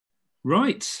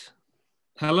Right.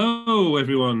 Hello,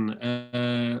 everyone.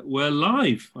 We're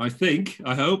live, I think,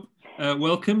 I hope.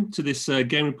 Welcome to this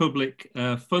Game Republic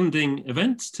funding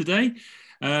event today.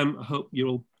 I hope you're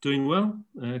all doing well,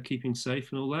 keeping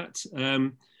safe and all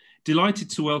that. Delighted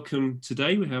to welcome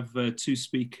today. We have two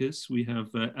speakers. We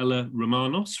have Ella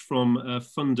Romanos from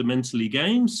Fundamentally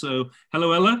Games. So,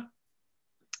 hello, Ella.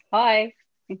 Hi.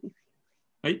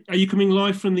 Are you coming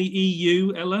live from the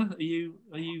EU, Ella? Are you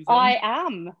there? I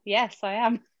am. Yes, I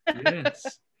am.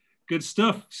 Yes. Good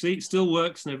stuff. See, it still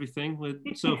works and everything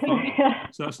so far.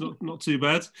 So that's not too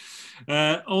bad.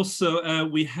 Also,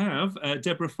 we have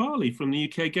Deborah Farley from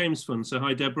the UK Games Fund. So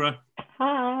hi, Deborah.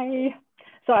 Hi.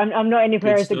 So I'm not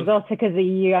anywhere Good as stuff. exotic as the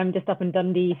EU. I'm just up in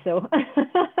Dundee. So. Well,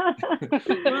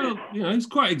 it's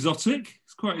quite exotic.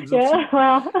 It's quite exotic.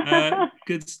 Yeah. Well.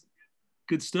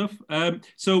 Good stuff.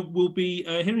 So we'll be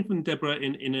hearing from Deborah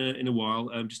in a while,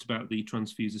 just about the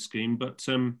Tranzfuser scheme. But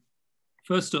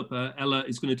first up, Ella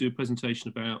is going to do a presentation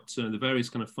about the various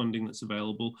kind of funding that's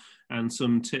available and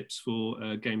some tips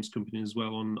for games companies as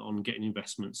well on getting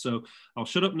investment. So I'll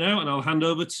shut up now and I'll hand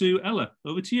over to Ella.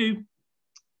 Over to you.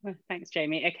 Well, thanks,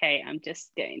 Jamie. Okay, I'm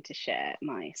just going to share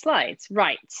my slides.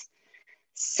 Right.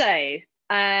 So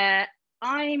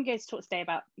I'm going to talk today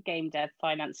about game dev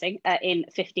financing in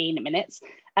 15 minutes.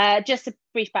 Just a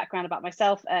brief background about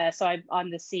myself. So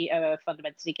I'm the CEO of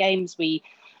Fundamentally Games. We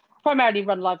primarily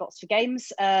run live ops for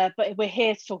games, but we're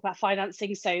here to talk about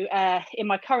financing. So in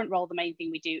my current role, the main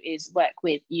thing we do is work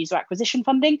with user acquisition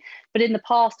funding. But in the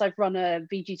past, I've run a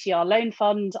VGTR loan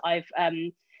fund. I've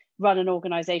run an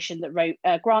organisation that wrote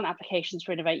grant applications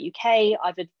for Innovate UK.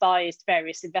 I've advised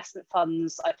various investment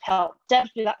funds. I've helped devs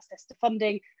with access to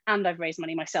funding, and I've raised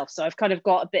money myself. So I've kind of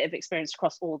got a bit of experience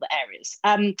across all the areas.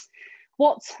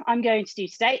 What I'm going to do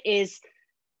today is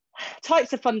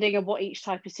types of funding and what each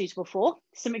type is suitable for,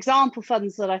 some example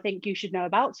funds that I think you should know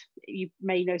about. You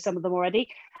may know some of them already,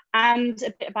 and a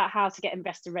bit about how to get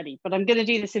investor ready. But I'm going to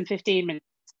do this in 15 minutes.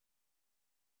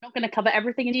 I'm not going to cover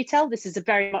everything in detail. This is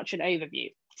very much an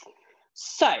overview.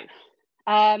 So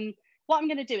what I'm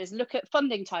going to do is look at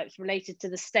funding types related to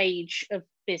the stage of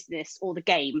business or the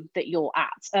game that you're at.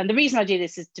 And the reason I do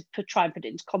this is to try and put it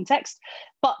into context.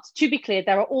 But to be clear,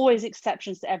 there are always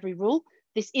exceptions to every rule.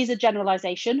 This is a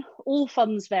generalization. All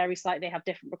funds vary slightly, they have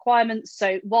different requirements.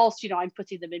 So whilst I'm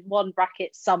putting them in one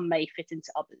bracket, some may fit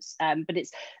into others. But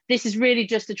this is really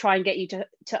just to try and get you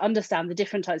to understand the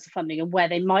different types of funding and where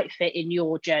they might fit in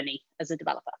your journey as a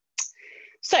developer.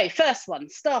 So first one,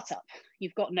 startup,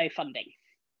 you've got no funding.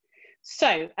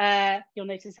 So you'll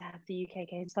notice I have the UK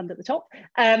Games Fund at the top.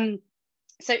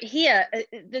 So here,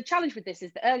 the challenge with this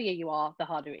is the earlier you are, the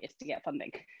harder it is to get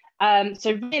funding.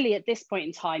 So really at this point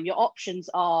in time, your options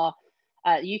are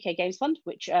the UK Games Fund,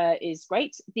 which is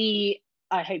great.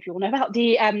 I hope you all know about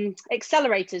the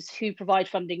accelerators who provide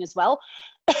funding as well.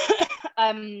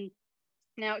 Now,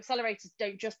 accelerators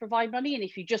don't just provide money, and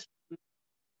if you just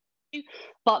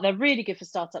but they're really good for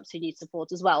startups who need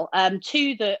support as well.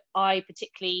 Two that I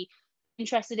particularly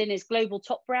interested in is Global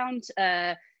Top Round,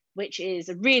 which is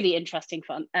a really interesting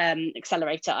fun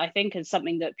accelerator, I think, and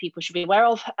something that people should be aware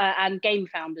of, and Game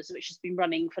Founders, which has been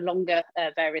running for longer,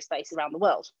 various places around the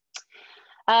world.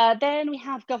 Then we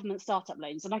have government startup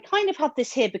loans, and I kind of have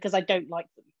this here because I don't like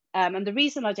them. And the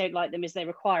reason I don't like them is they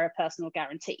require a personal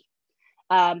guarantee.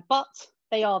 But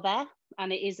they are there,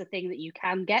 and it is a thing that you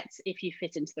can get if you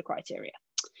fit into the criteria.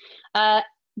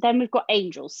 Then we've got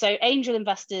angels. So angel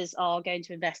investors are going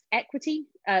to invest equity.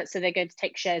 So they're going to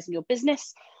take shares in your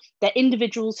business. They're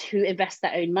individuals who invest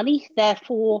their own money.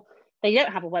 Therefore, they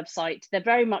don't have a website. They're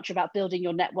very much about building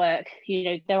your network.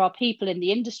 There are people in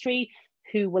the industry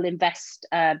who will invest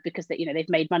because they've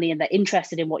made money and they're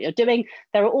interested in what you're doing.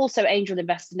 There are also angel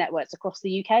investor networks across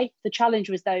the UK. The challenge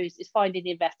with those is finding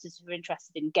the investors who are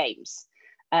interested in games.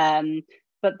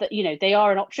 But they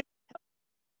are an option.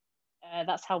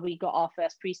 That's how we got our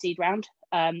first pre-seed round,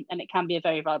 and it can be a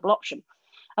very viable option.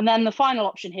 And then the final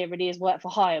option here really is work for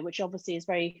hire, which obviously is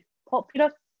very popular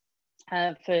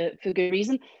for good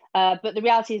reason. But the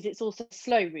reality is it's also a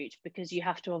slow route because you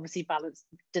have to obviously balance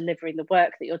delivering the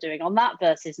work that you're doing on that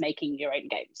versus making your own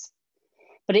games.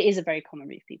 But it is a very common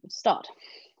route for people to start.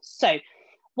 So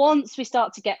once we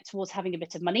start to get towards having a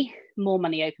bit of money, more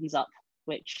money opens up,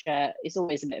 which is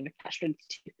always a bit of a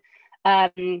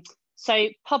catch-22. So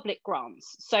public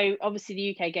grants. So obviously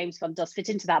the UK Games Fund does fit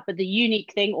into that, but the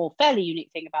unique thing, or fairly unique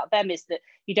thing about them, is that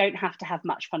you don't have to have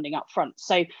match funding up front.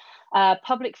 So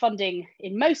public funding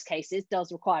in most cases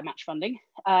does require match funding.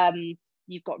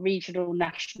 You've got regional,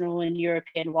 national, and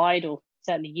European wide, or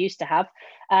certainly used to have.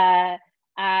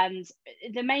 And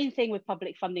the main thing with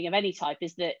public funding of any type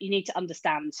is that you need to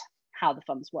understand how the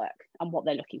funds work and what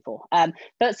they're looking for.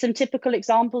 But some typical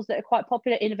examples that are quite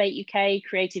popular: Innovate UK,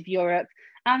 Creative Europe,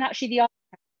 and actually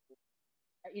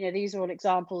these are all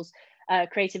examples,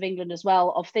 Creative England as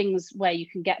well, of things where you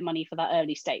can get money for that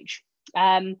early stage.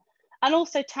 And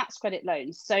also tax credit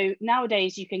loans. So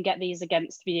nowadays you can get these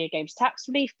against video games tax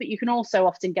relief, but you can also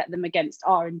often get them against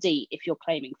R&D if you're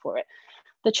claiming for it.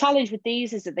 The challenge with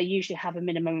these is that they usually have a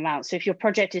minimum amount. So if your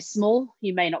project is small,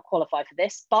 you may not qualify for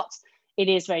this, but it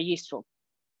is very useful.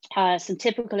 Some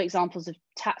typical examples of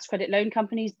tax credit loan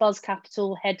companies: Buzz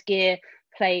Capital, Headgear,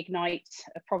 Play Ignite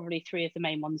are probably three of the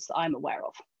main ones that I'm aware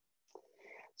of.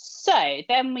 So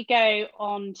then we go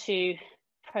on to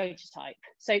prototype.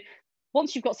 So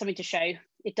once you've got something to show,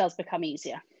 it does become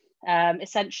easier.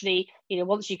 Essentially,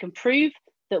 once you can prove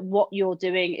that what you're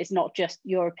doing is not just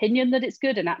your opinion that it's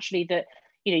good, and actually that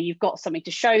you've got something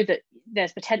to show that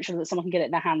there's potential that someone can get it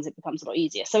in their hands, it becomes a lot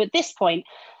easier. So at this point,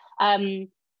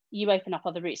 you open up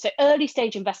other routes. So early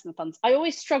stage investment funds, I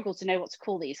always struggle to know what to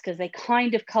call these because they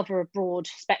kind of cover a broad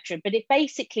spectrum, but it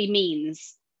basically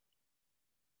means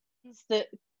that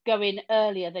go in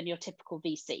earlier than your typical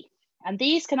VC. And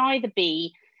these can either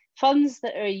be funds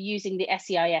that are using the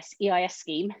SEIS EIS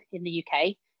scheme in the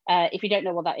UK. If you don't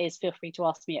know what that is, feel free to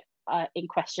ask me in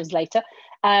questions later.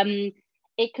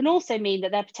 It can also mean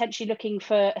that they're potentially looking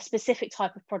for a specific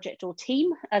type of project or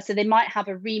team. So they might have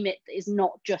a remit that is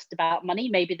not just about money.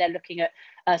 Maybe they're looking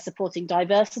at supporting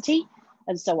diversity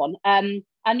and so on.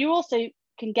 And you also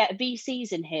can get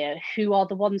VCs in here who are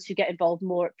the ones who get involved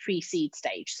more at pre-seed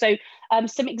stage. So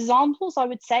some examples, I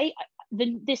would say,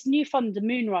 this new fund, the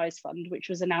Moonrise Fund, which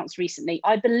was announced recently,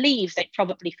 I believe they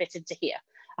probably fit into here.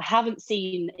 I haven't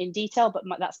seen in detail, but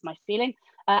that's my feeling.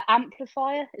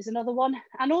 Amplifier is another one.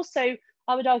 And also,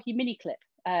 I would argue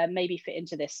Miniclip maybe fit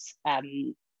into this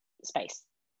space.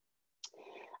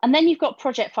 And then you've got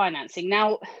project financing.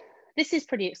 Now, this is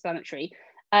pretty explanatory.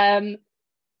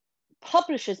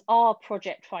 Publishers are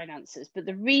project financiers, but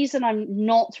the reason I'm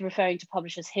not referring to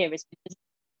publishers here is because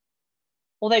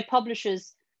although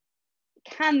publishers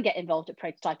can get involved at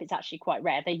prototype, it's actually quite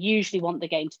rare. They usually want the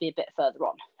game to be a bit further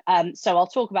on. So I'll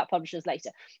talk about publishers later.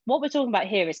 What we're talking about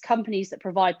here is companies that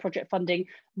provide project funding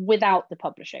without the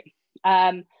publishing.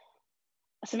 Some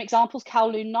examples: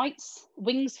 Kowloon Knights,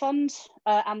 Wings Fund,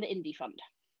 and the Indie Fund.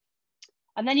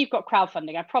 And then you've got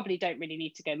crowdfunding. I probably don't really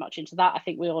need to go much into that. I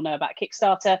think we all know about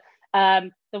Kickstarter.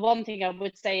 The one thing I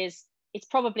would say is it's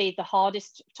probably the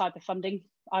hardest type of funding,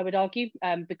 I would argue,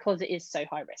 because it is so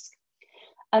high risk.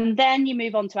 And then you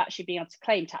move on to actually being able to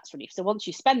claim tax relief. So once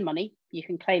you spend money, you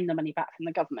can claim the money back from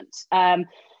the government.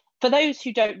 For those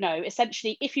who don't know,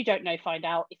 essentially, if you don't know, find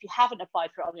out. If you haven't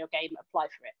applied for it on your game, apply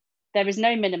for it. There is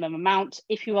no minimum amount.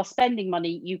 If you are spending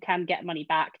money, you can get money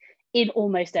back in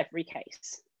almost every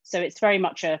case. So it's very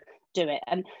much a do it.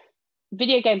 And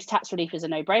video games tax relief is a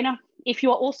no-brainer. If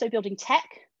you are also building tech,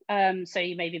 so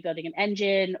you may be building an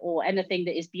engine or anything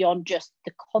that is beyond just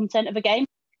the content of a game,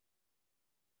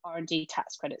 R&D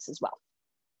tax credits as well.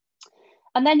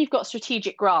 And then you've got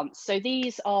strategic grants. So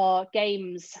these are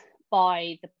games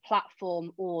by the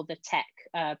platform or the tech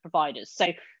providers. So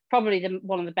probably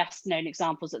one of the best known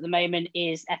examples at the moment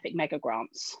is Epic Mega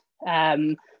Grants.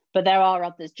 But there are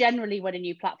others. Generally, when a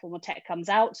new platform or tech comes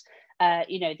out,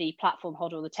 the platform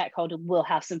holder or the tech holder will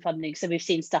have some funding. So we've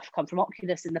seen stuff come from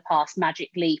Oculus in the past, Magic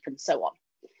Leap, and so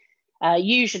on.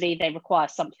 Usually they require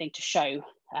something to show,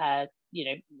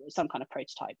 some kind of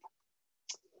prototype.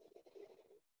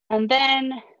 And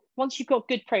then once you've got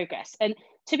good progress, and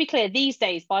to be clear, these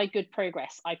days by good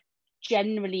progress, I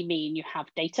generally mean you have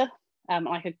data.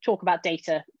 I could talk about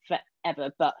data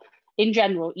forever, but in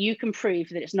general, you can prove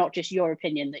that it's not just your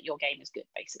opinion that your game is good,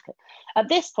 basically. At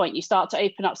this point, you start to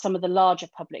open up some of the larger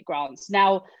public grants.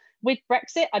 Now, with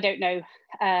Brexit, I don't know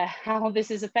how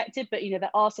this is affected, but there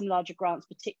are some larger grants,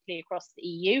 particularly across the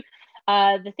EU.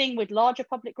 The thing with larger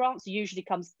public grants usually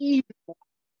comes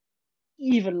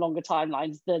even longer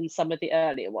timelines than some of the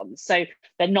earlier ones. So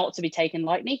they're not to be taken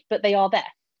lightly, but they are there.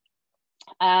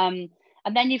 And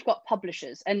then you've got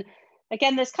publishers. And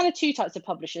again, there's kind of two types of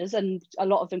publishers, and a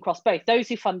lot of them cross both: those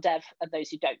who fund dev and those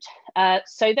who don't.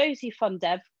 So those who fund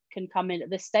dev can come in at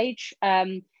this stage.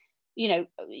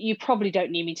 You probably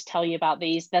don't need me to tell you about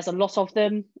these. There's a lot of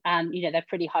them, and they're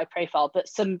pretty high profile, but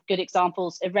some good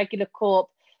examples: Irregular Corp,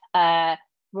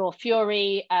 Raw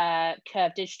Fury,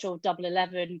 Curve Digital, Double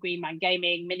 11, Green Man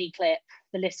Gaming, Miniclip,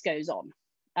 the list goes on.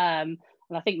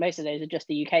 And I think most of those are just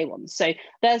the UK ones. So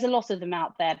there's a lot of them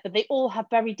out there, but they all have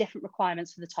very different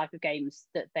requirements for the type of games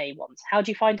that they want. How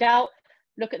do you find out?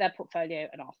 Look at their portfolio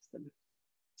and ask them.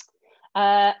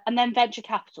 And then venture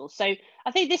capital. So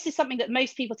I think this is something that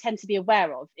most people tend to be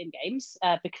aware of in games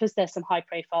because there's some high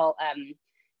profile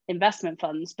investment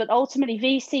funds, but ultimately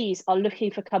VCs are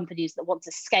looking for companies that want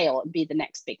to scale and be the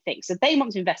next big thing. So they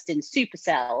want to invest in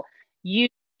Supercell. You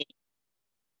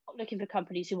not looking for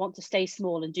companies who want to stay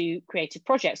small and do creative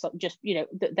projects that just, you know,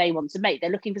 that they want to make. They're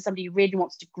looking for somebody who really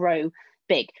wants to grow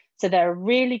big. So they're a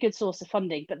really good source of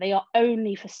funding, but they are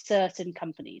only for certain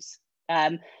companies.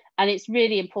 And it's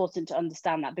really important to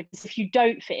understand that, because if you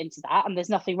don't fit into that, and there's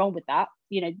nothing wrong with that,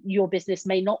 you know, your business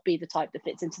may not be the type that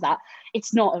fits into that.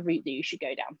 It's not a route that you should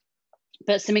go down.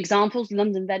 But some examples: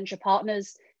 London Venture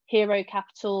Partners, Hero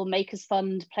Capital, Makers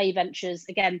Fund, Play Ventures.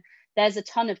 Again, there's a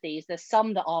ton of these. There's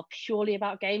some that are purely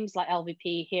about games, like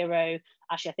LVP, Hero,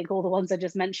 actually I think all the ones I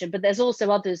just mentioned, but there's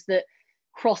also others that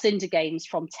cross into games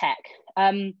from tech.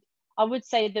 I would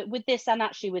say that with this, and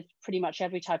actually with pretty much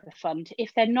every type of fund,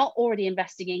 if they're not already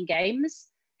investing in games,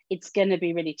 it's going to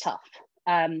be really tough.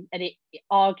 And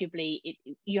arguably,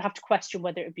 you have to question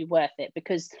whether it would be worth it,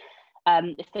 because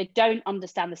if they don't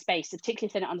understand the space, particularly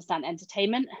if they don't understand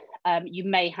entertainment, you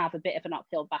may have a bit of an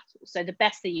uphill battle. So the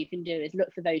best thing you can do is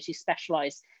look for those who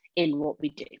specialize in what we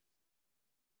do.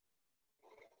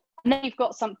 And then you've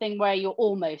got something where you're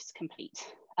almost complete.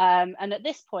 And at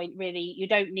this point, really, you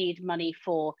don't need money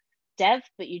for dev,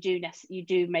 but you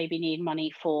do maybe need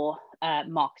money for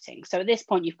marketing. So at this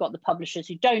point, you've got the publishers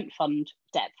who don't fund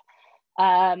dev.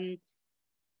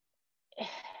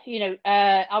 You know,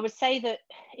 I would say that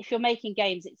if you're making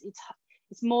games,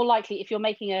 it's more likely, if you're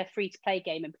making a free-to-play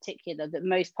game in particular, that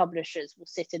most publishers will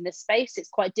sit in this space. It's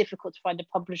quite difficult to find a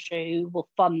publisher who will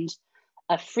fund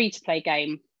a free-to-play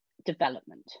game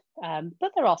development,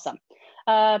 but there are some.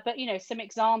 But you know, some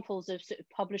examples of sort of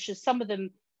publishers, some of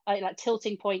them like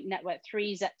Tilting Point, Network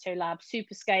 3, Zepto Lab,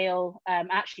 Superscale,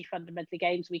 actually Fundamentally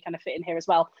Games, we kind of fit in here as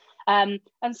well. And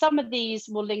some of these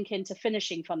will link into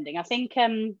finishing funding. I think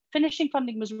finishing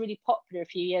funding was really popular a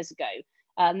few years ago,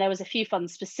 and there was a few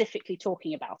funds specifically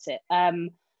talking about it.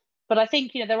 But I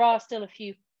think, you know, there are still a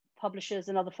few publishers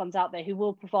and other funds out there who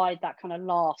will provide that kind of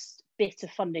last bit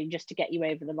of funding just to get you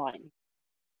over the line.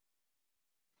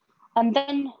 And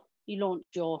then you launch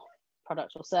your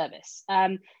product or service.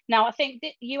 Now, I think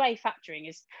that UA factoring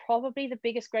is probably the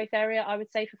biggest growth area, I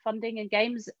would say, for funding in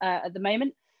games at the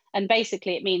moment. And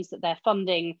basically, it means that they're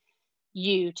funding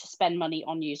you to spend money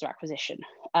on user acquisition.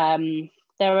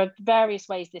 There are various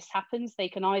ways this happens. They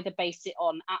can either base it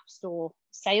on App Store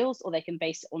sales, or they can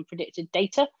base it on predicted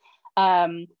data.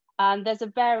 And there's a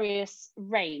various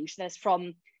range. There's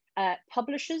from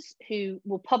publishers who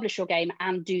will publish your game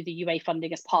and do the UA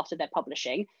funding as part of their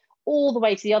publishing, all the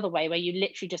way to the other way, where you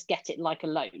literally just get it like a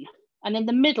loan. And in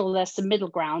the middle, there's some middle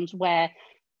ground where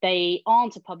they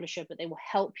aren't a publisher, but they will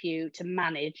help you to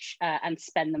manage and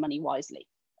spend the money wisely.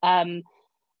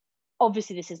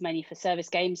 Obviously, this is mainly for service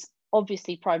games,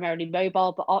 obviously primarily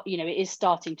mobile, but you know, it is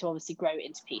starting to obviously grow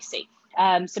into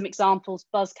PC. Some examples: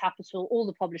 Buzz Capital, all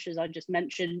the publishers I just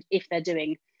mentioned, if they're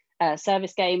doing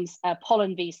service games,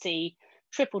 Pollen VC,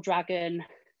 Triple Dragon,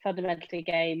 Fundamentally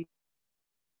Game,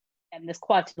 and there's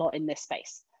quite a lot in this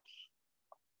space.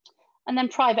 And then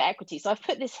private equity. So I've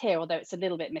put this here, although it's a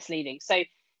little bit misleading. So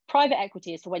private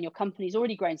equity is for when your company's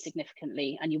already grown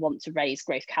significantly and you want to raise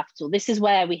growth capital. This is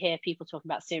where we hear people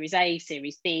talking about Series A,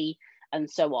 Series B, and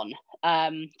so on.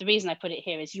 The reason I put it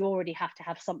here is you already have to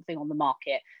have something on the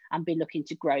market and be looking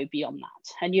to grow beyond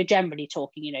that. And you're generally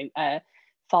talking, you know,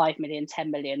 5 million, 10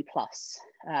 million plus,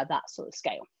 that sort of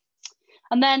scale.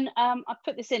 And then I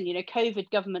put this in, you know,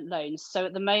 COVID government loans. So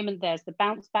at the moment, there's the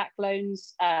bounce back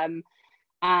loans, and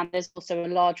there's also a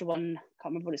larger one, I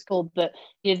can't remember what it's called, but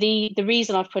you know, the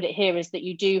reason I've put it here is that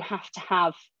you do have to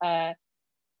have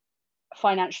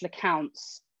financial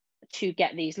accounts to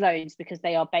get these loans, because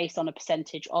they are based on a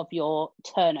percentage of your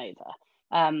turnover.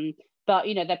 But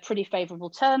you know, they're pretty favorable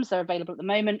terms. They're available at the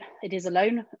moment. It is a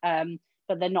loan,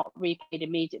 but they're not repaid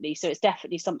immediately. So it's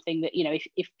definitely something that, you know,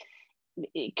 if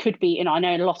it could be, you know, I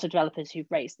know a lot of developers who've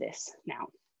raised this now.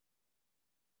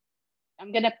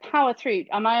 I'm going to power through.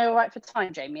 Am I all right for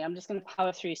time, Jamie? I'm just going to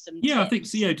power through some tips. I think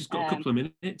so. Yeah, just got a couple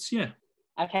of minutes. Yeah.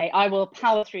 Okay, I will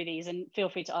power through these, and feel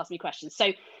free to ask me questions.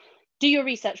 So do your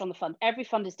research on the fund. Every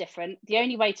fund is different. The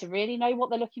only way to really know what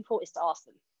they're looking for is to ask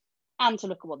them, and to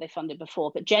look at what they funded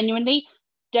before. But genuinely,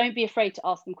 don't be afraid to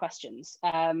ask them questions.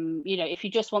 You know, if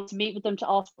you just want to meet with them to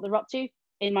ask what they're up to,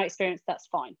 in my experience, that's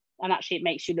fine. And actually, it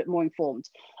makes you look more informed.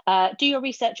 Do your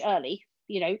research early.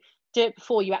 You know, do it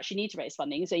before you actually need to raise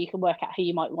funding, so you can work out who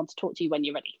you might want to talk to when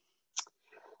you're ready.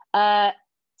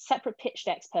 Separate pitch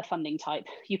decks per funding type.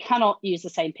 You cannot use the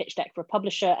same pitch deck for a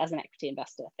publisher as an equity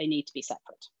investor. They need to be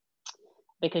separate.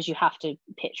 because you have to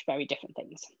pitch very different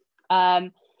things.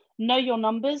 Know your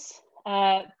numbers,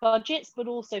 budgets, but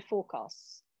also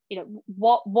forecasts. You know,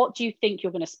 what do you think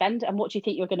you're going to spend and what do you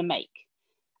think you're going to make?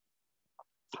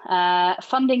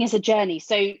 Funding is a journey.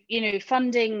 So, you know,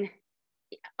 funding,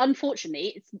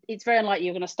 unfortunately, it's very unlikely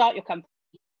you're going to start your company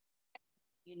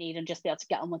you need and just be able to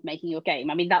get on with making your game.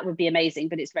 I mean, that would be amazing,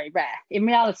 but it's very rare. In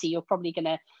reality, you're probably going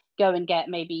to go and get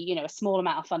maybe, you know, a small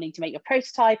amount of funding to make your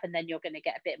prototype, and then you're going to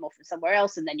get a bit more from somewhere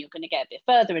else, and then you're going to get a bit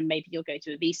further, and maybe you'll go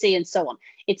to a VC and so on.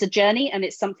 It's a journey, and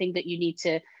it's something that you need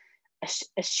to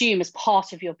assume as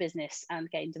part of your business and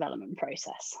game development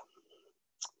process.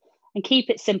 And keep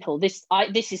it simple. This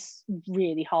is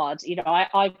really hard. You know,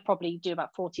 I probably do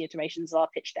about 40 iterations of our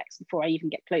pitch decks before I even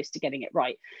get close to getting it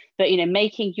right. But, you know,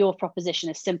 making your proposition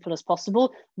as simple as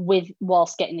possible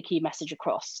whilst getting the key message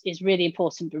across is really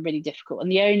important, but really difficult.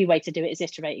 And the only way to do it is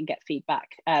iterate and get feedback.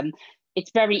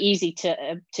 It's very easy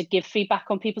to give feedback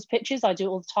on people's pitches. I do it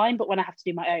all the time, but when I have to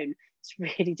do my own, it's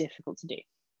really difficult to do.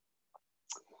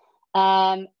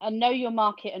 And know your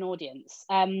market and audience.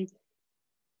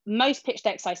 Most pitch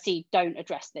decks I see don't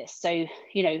address this. So,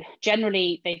 you know,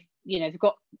 generally they've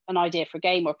got an idea for a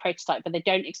game or a prototype, but they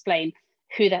don't explain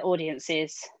who their audience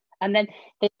is. And then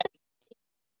they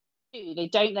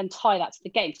don't then tie that to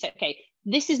the game. So, okay,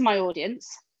 this is my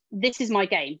audience. This is my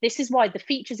game. This is why the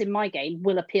features in my game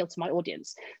will appeal to my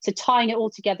audience. So tying it all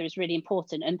together is really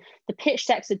important. And the pitch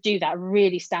decks that do that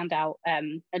really stand out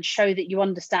and show that you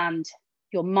understand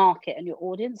your market and your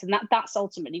audience. And that's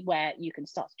ultimately where you can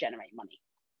start to generate money.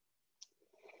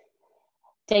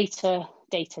 Data.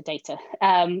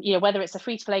 You know, whether it's a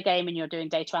free-to-play game and you're doing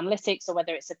data analytics, or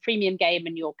whether it's a premium game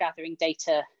and you're gathering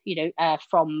data, you know,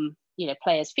 from, you know,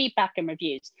 players' feedback and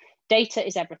reviews. Data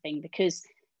is everything, because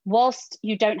whilst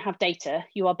you don't have data,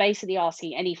 you are basically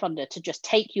asking any funder to just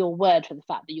take your word for the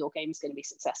fact that your game is going to be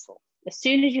successful. As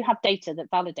soon as you have data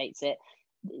that validates it,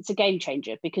 it's a game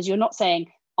changer, because you're not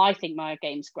saying, I think my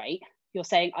game's great. You're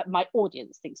saying, my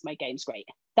audience thinks my game's great.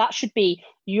 That should be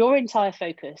your entire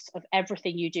focus of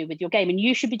everything you do with your game. And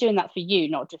you should be doing that for you,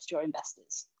 not just your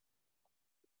investors.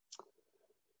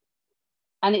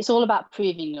 And it's all about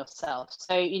proving yourself.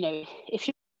 So, you know,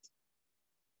 it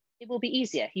will be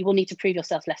easier. You will need to prove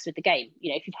yourself less with the game.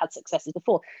 You know, if you've had successes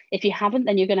before. If you haven't,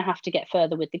 then you're going to have to get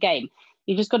further with the game.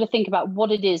 You just got to think about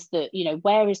what it is that, you know,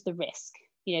 where is the risk?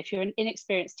 You know, if you're an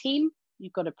inexperienced team,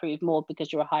 you've got to prove more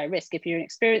because you're a higher risk. If you're an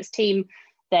experienced team,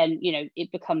 then, you know,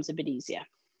 it becomes a bit easier.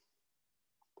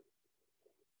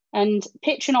 And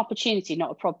pitch an opportunity,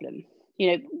 not a problem.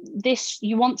 You know,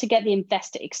 you want to get the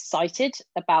investor excited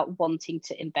about wanting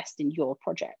to invest in your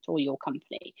project or your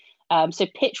company. So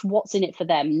pitch what's in it for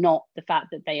them, not the fact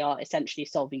that they are essentially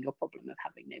solving your problem of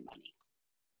having no money.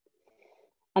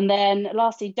 And then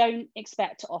lastly, don't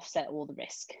expect to offset all the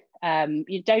risk.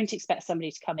 You don't expect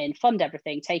somebody to come in, fund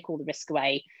everything, take all the risk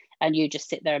away, and you just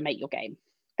sit there and make your game.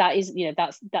 That is, you know,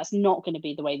 that's not going to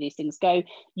be the way these things go.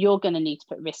 You're going to need to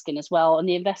put risk in as well, and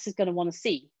the investor's going to want to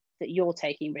see that you're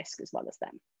taking risk as well as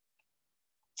them.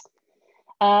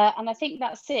 And I think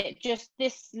that's it. Just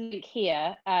this link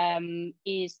here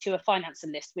is to a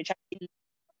financing list, which I think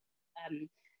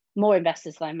more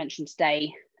investors than I mentioned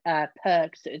today per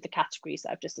sort of the categories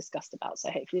that I've just discussed about. So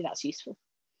hopefully that's useful.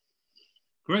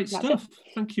 Great stuff.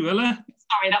 Thank you, Ella.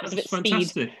 Sorry, that was a bit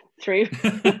fantastic. Through.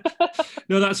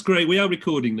 No, that's great. We are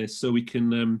recording this, so we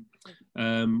can.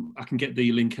 I can get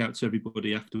the link out to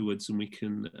everybody afterwards, and we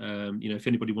can, you know, if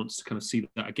anybody wants to kind of see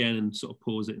that again and sort of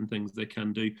pause it and things, they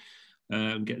can do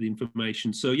and get the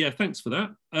information. So yeah, thanks for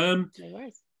that. No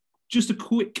worries. Just a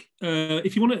quick,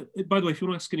 if you want to, by the way, if you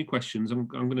want to ask any questions, I'm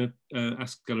going to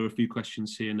ask Ella a few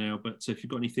questions here now, but if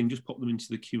you've got anything, just pop them into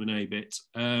the Q&A bit.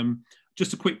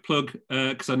 Just a quick plug,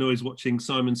 because I know he's watching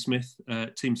Simon Smith,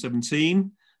 Team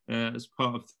 17, as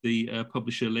part of the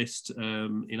publisher list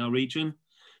in our region.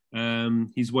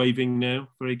 He's waving now,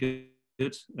 very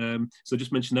good. So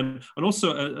just mention them. And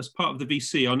also, as part of the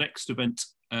VC, our next event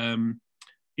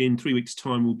in 3 weeks'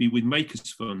 time will be with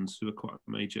Makers Fund, who are quite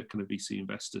a major kind of VC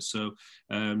investor. So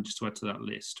just to add to that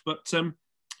list. But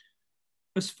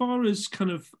as far as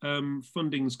kind of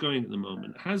funding's going at the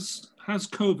moment, has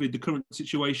COVID, the current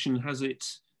situation, has it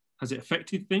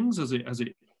affected things? Has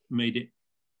it made it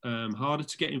harder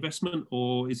to get investment,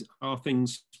 or are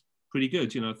things pretty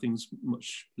good? You know, things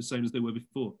much the same as they were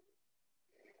before?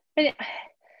 Yeah,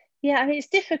 I mean, it's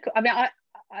difficult. I mean,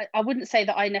 I wouldn't say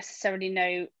that I necessarily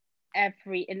know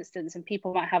every instance, and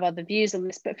people might have other views on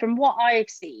this, but from what I've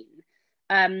seen,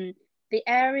 the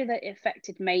area that it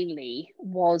affected mainly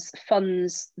was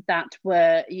funds that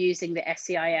were using the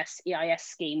SEIS EIS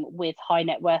scheme with high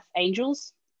net worth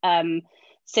angels.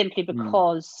 simply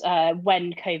because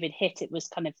when COVID hit, it was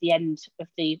kind of the end of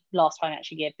the last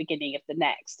financial year, beginning of the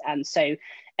next. And so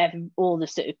all the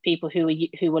sort of people who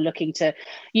were looking to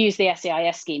use the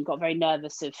SEIS scheme got very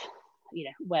nervous of, you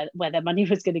know, where their money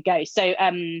was going to go. So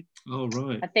oh,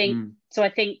 right. I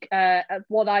think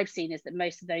what I've seen is that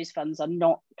most of those funds are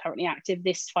not currently active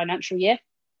this financial year.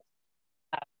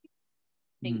 I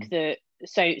think that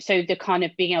so the kind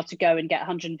of being able to go and get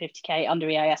 150k under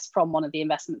EIS from one of the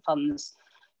investment funds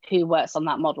who works on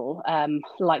that model,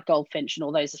 like Goldfinch and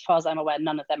all those, as far as I'm aware,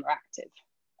 none of them are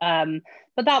active.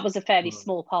 But that was a fairly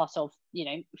small part of, you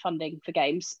know, funding for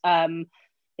games.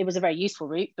 It was a very useful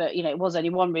route, but, you know, it was only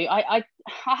one route. I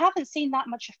haven't seen that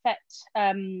much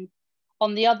effect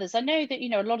on the others. I know that, you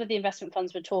know, a lot of the investment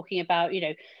funds were talking about, you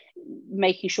know,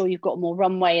 making sure you've got more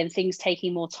runway and things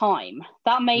taking more time.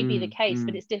 That may be the case,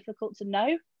 but it's difficult to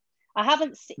know. I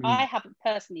haven't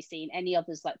personally seen any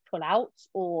others like pull out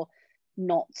or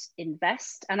not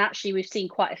invest. And actually, we've seen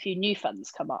quite a few new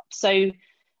funds come up. So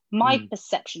my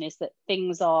perception is that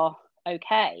things are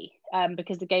okay,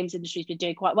 because the games industry's been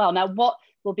doing quite well. Now, what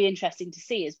will be interesting to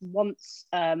see is once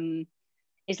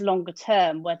is longer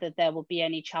term, whether there will be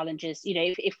any challenges, you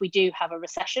know, if we do have a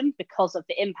recession because of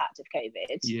the impact of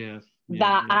COVID,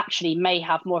 that actually may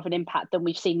have more of an impact than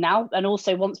we've seen now. And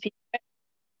also once people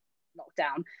lock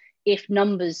down, if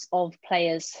numbers of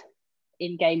players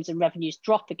in games and revenues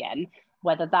drop again,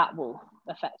 whether that will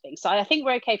affect things. So I think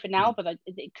we're okay for now, but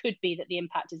it could be that the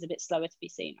impact is a bit slower to be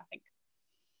seen, I think.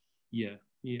 Yeah.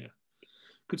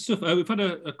 Good stuff. We've had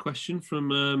a question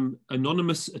from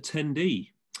anonymous attendee.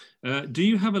 Do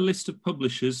you have a list of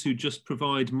publishers who just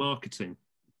provide marketing?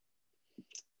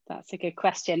 That's a good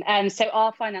question. So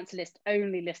our finance list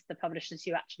only lists the publishers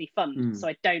who actually fund. So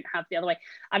I don't have the other way.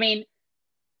 I mean,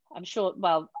 I'm sure,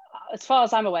 well, as far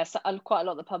as I'm aware, quite a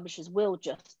lot of the publishers will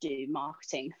just do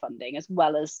marketing funding as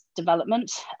well as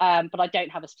development. But I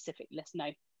don't have a specific list,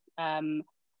 no.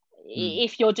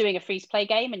 If you're doing a free-to-play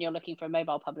game and you're looking for a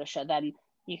mobile publisher, then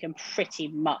you can pretty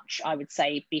much, I would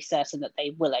say, be certain that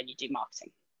they will only do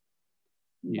marketing.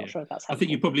 I'm not sure if that's helpful. I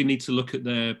think you probably need to look at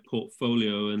their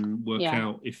portfolio and work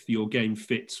out if your game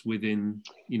fits within,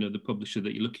 you know, the publisher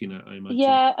that you're looking at, I imagine.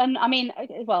 Yeah, and I mean,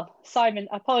 well, Simon,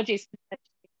 apologies.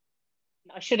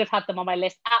 I should have had them on my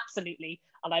list, absolutely,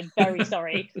 and I'm very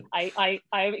sorry.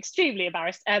 I'm extremely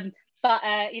embarrassed. But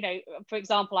you know, for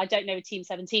example, I don't know with Team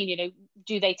 17, you know,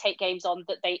 do they take games on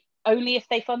that they only if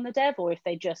they fund the dev or if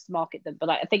they just market them? But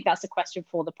I think that's a question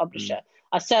for the publisher.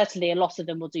 Certainly, a lot of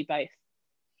them will do both.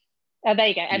 There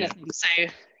you go. Anything.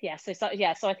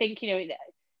 So I think, you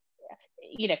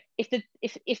know,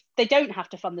 if they don't have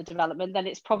to fund the development, then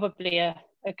it's probably a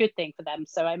good thing for them.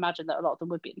 So I imagine that a lot of them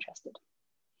would be interested.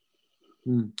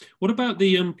 What about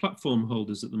the platform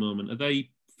holders at the moment? Are they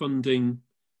funding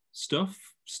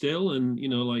stuff still? And, you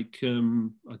know, like,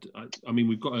 I mean,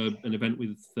 we've got an event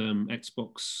with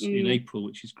Xbox in April,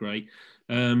 which is great.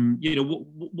 You know,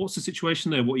 what's the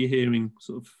situation there? What are you hearing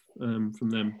sort of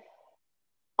from them?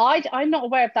 I'm not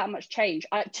aware of that much change.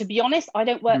 To be honest, I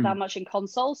don't work that much in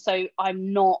console, so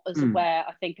I'm not as aware,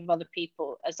 I think, of other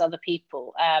people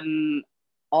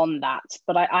on that.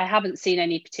 But I haven't seen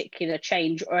any particular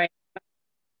change or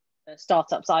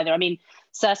startups either. I mean,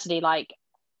 certainly, like,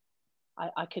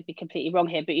 I could be completely wrong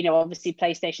here, but, you know, obviously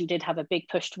PlayStation did have a big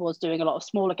push towards doing a lot of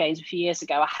smaller games a few years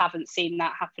ago. I haven't seen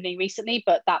that happening recently,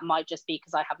 but that might just be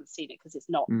because I haven't seen it because it's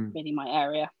not really my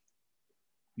area.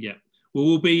 Yeah. Well,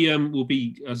 we'll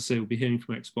be, as I say, we'll be hearing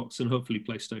from Xbox and hopefully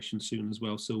PlayStation soon as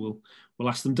well. So we'll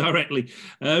ask them directly.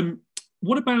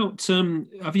 What about?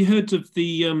 Have you heard of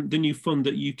the new fund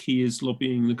that Yuki is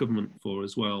lobbying the government for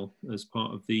as well as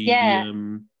part of the?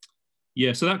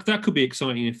 So that could be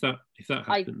exciting if that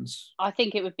happens. I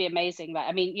think it would be amazing.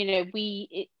 I mean, you know,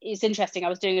 it's interesting. I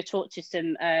was doing a talk to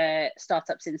some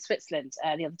startups in Switzerland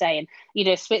the other day, and, you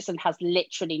know, Switzerland has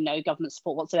literally no government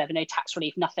support whatsoever, no tax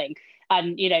relief, nothing.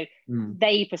 And, you know,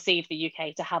 they perceive the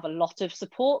UK to have a lot of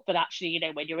support, but actually, you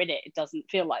know, when you're in it, it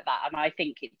doesn't feel like that. And I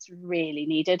think it's really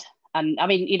needed. And I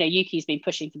mean, you know, Yuki's been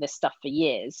pushing for this stuff for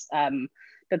years,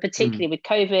 but particularly with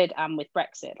COVID and with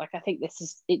Brexit, like, I think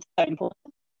it's so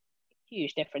important.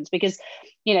 Huge difference because,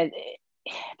 you know,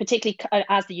 particularly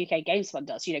as the UK Games Fund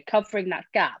does, you know, covering that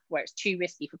gap where it's too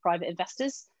risky for private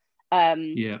investors.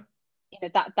 You know,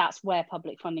 that's where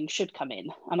public funding should come in.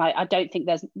 And I don't think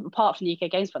there's, apart from the UK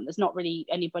Games Fund, there's not really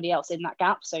anybody else in that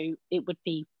gap. So it would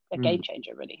be a game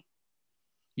changer, really.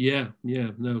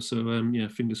 So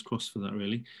fingers crossed for that,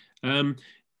 really. As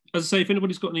I say, if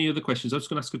anybody's got any other questions, I'm just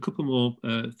going to ask a couple more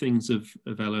things of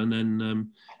Ella, and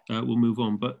then we'll move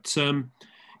on. But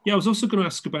Yeah, I was also going to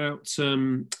ask about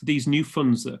these new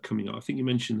funds that are coming out. I think you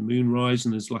mentioned the Moonrise,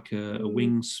 and there's like a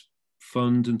Wings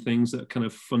fund and things that are kind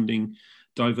of funding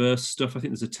diverse stuff. I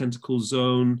think there's a Tentacle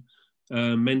Zone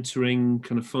mentoring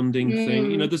kind of funding thing.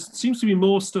 You know, there seems to be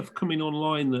more stuff coming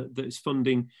online that is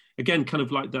funding, again, kind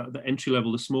of like that, the entry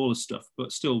level, the smaller stuff,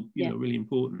 but still, you know, really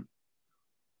important.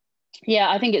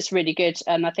 Yeah, I think it's really good.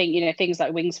 And I think, you know, things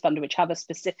like Wings Fund, which have a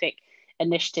specific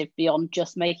initiative beyond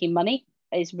just making money,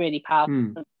 is really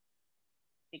powerful.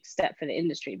 Big step for the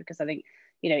industry, because I think,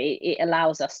 you know, it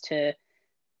allows us to,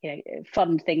 you know,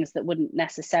 fund things that wouldn't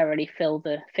necessarily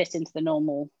fit into the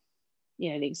normal,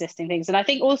 you know, the existing things. And I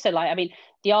think also, like, I mean,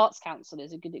 the Arts Council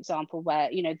is a good example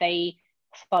where, you know, they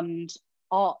fund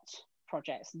art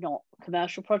projects, not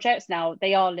commercial projects. Now,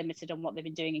 they are limited on what they've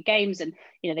been doing in games, and,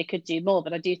 you know, they could do more,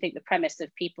 but I do think the premise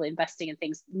of people investing in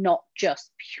things not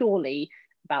just purely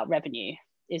about revenue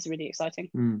is really exciting.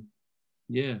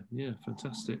 Yeah,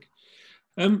 fantastic.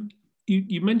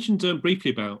 You mentioned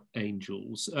briefly about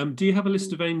angels. Do you have a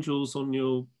list of angels on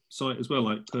your site as well,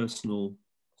 like personal?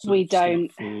 We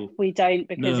don't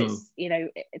because it's, you know,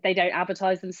 they don't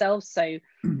advertise themselves, so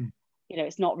you know,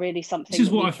 it's not really something. This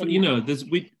is what you know.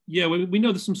 We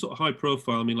know there's some sort of high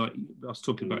profile. I mean, like I was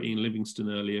talking about Ian Livingston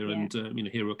earlier, and you know,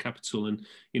 Hero Capital, and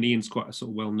you know, Ian's quite a sort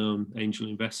of well-known angel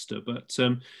investor. But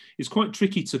it's quite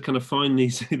tricky to kind of find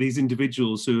these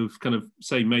individuals who have kind of,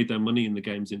 say, made their money in the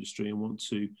games industry and want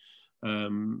to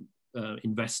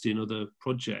invest in other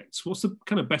projects. What's the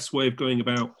kind of best way of going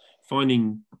about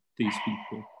finding these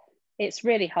people? It's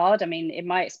really hard. I mean, in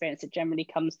my experience, it generally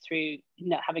comes through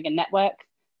having a network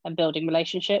and building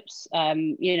relationships.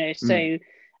 You know, so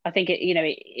I think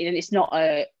it's not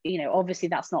a, you know, obviously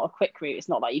that's not a quick route. It's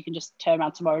not like you can just turn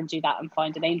around tomorrow and do that and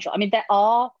find an angel. I mean, there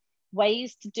are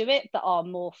ways to do it that are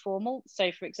more formal.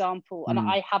 So, for example, and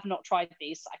I have not tried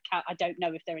these. I don't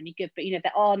know if they're any good, but you know,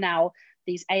 there are now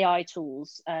these AI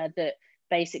tools that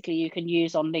basically you can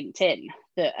use on LinkedIn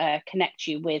that connect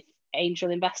you with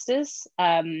angel investors.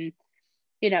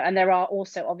 You know, and there are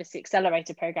also obviously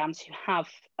accelerator programs who have,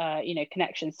 you know,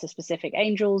 connections to specific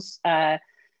angels,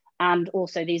 and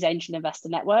also these angel investor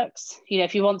networks. You know,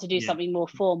 if you want to do something more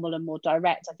formal and more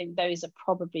direct, I think those are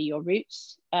probably your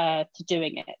routes to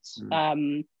doing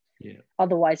it.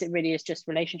 Otherwise, it really is just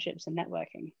relationships and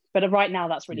networking. But right now,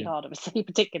 that's really hard, obviously,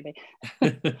 particularly.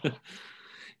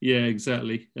 Yeah,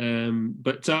 exactly.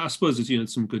 But I suppose there's, you know,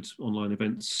 some good online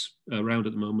events around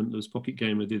at the moment. There was Pocket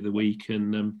Gamer the other week,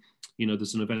 and you know,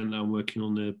 there's an event that I'm working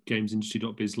on, the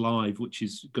gamesindustry.biz live, which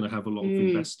is going to have a lot of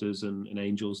investors and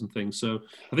angels and things. So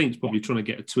I think it's probably trying to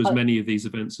get to as many of these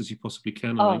events as you possibly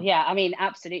can. Yeah, I mean,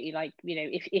 absolutely. Like, you know,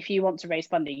 if you want to raise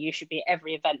funding, you should be at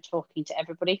every event talking to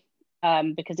everybody,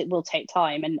 because it will take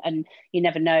time, and you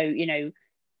never know, you know,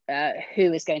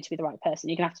 who is going to be the right person.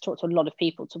 You're going to have to talk to a lot of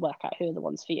people to work out who are the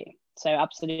ones for you. So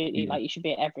absolutely, like, you should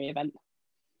be at every event.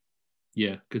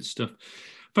 Yeah, good stuff.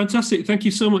 Fantastic. Thank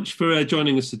you so much for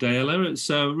joining us today, Ella. It's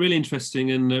really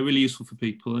interesting and really useful for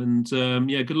people. And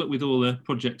yeah, good luck with all the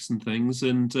projects and things.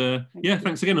 And yeah,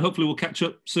 thanks again. Hopefully we'll catch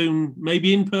up soon,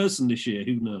 maybe in person this year.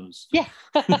 Who knows? Yeah,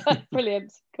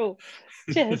 brilliant. Cool.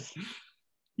 Cheers.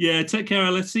 Yeah, take care,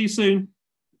 Ella. See you soon.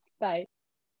 Bye.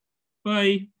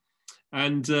 Bye.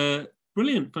 And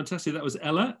brilliant. Fantastic. That was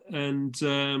Ella. And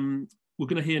we're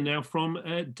going to hear now from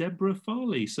Deborah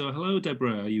Farley. So hello,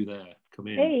 Deborah. Are you there? Come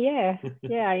in. Hey,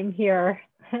 yeah, I'm here.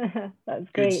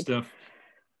 That's great. Good stuff.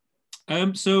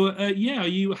 So yeah, are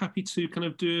you happy to kind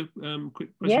of do a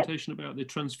quick presentation about the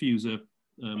Tranzfuser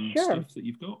stuff that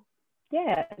you've got?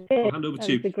 Yeah. I'll hand over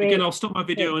to you. Again, I'll stop my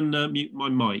video and mute my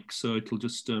mic, so it'll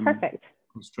just perfect.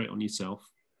 Concentrate on yourself.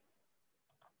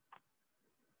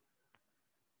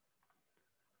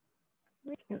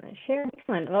 Sure,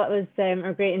 excellent. Well, it was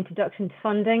a great introduction to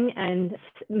funding, and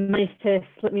managed to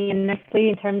slip me in nicely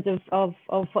in terms of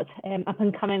what's up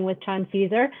and coming with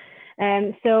Tranzfuser.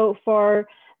 So for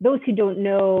those who don't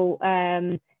know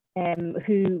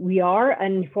who we are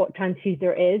and what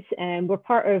Tranzfuser is, we're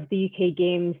part of the UK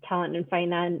Games Talent and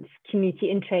Finance Community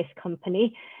Interest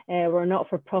Company. We're a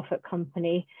not-for-profit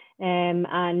company,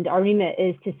 and our remit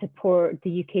is to support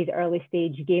the UK's early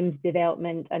stage games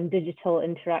development and digital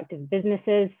interactive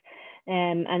businesses,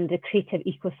 and the creative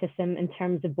ecosystem in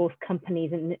terms of both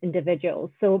companies and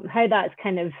individuals. So how that's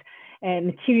kind of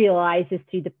materializes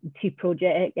through the two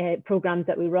programs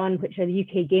that we run, which are the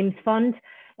UK Games Fund.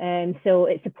 So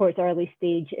it supports early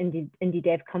stage indie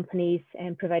dev companies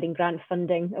and providing grant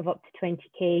funding of up to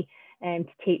 20k to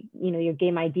take your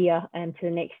game idea to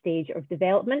the next stage of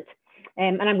development.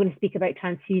 And I'm going to speak about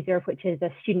Tranzfuser, which is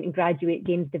a student and graduate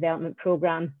games development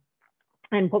program.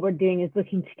 And what we're doing is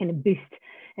looking to kind of boost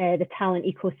the talent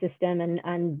ecosystem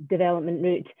and development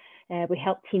route. We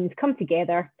help teams come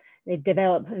together, they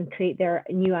develop and create their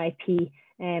new IP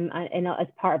and as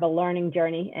part of a learning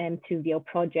journey through real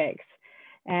projects.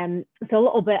 So a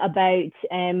little bit about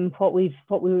what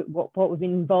we've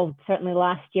been involved. Certainly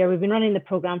last year, we've been running the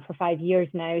program for 5 years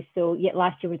now. So yet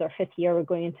last year was our 5th year. We're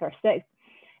going into our 6th,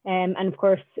 and of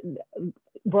course,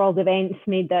 world events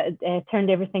made that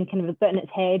turned everything kind of a bit on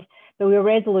its head. But we were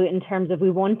resolute in terms of we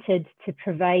wanted to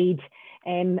provide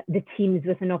the teams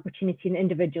with an opportunity and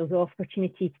individuals with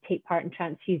opportunity to take part in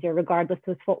Tranzfuser, regardless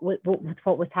of what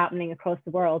was happening across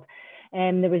the world.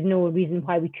 There was no reason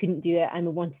why we couldn't do it, and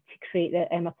we wanted to create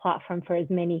a platform for as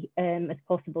many as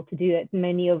possible to do it.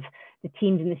 Many of the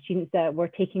teams and the students that were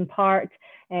taking part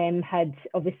had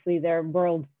obviously their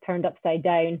world turned upside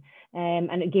down,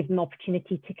 and it gave them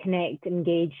opportunity to connect,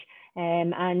 engage.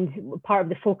 And part of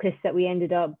the focus that we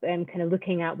ended up kind of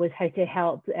looking at was how to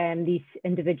help these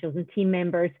individuals and team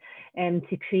members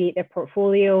to create their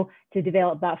portfolio, to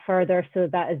develop that further, so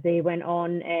that as they went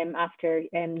on after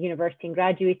university and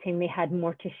graduating, they had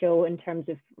more to show in terms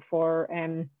of for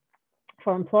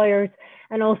employers.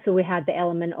 And also we had the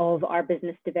element of our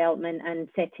business development and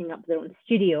setting up their own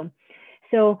studio.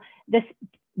 So this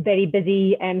very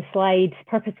busy slide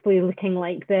purposefully looking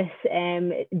like this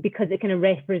because it kind of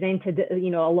represented, you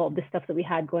know, a lot of the stuff that we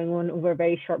had going on over a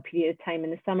very short period of time in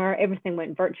the summer. Everything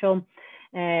went virtual,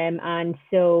 and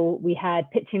so we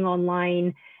had pitching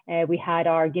online. We had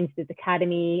our Gamesters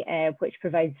Academy, which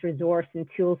provides resource and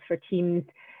tools for teams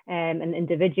and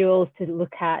individuals to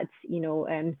look at, you know,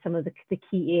 some of the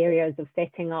key areas of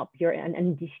setting up your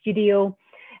indie studio.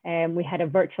 We had a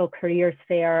virtual careers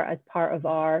fair as part of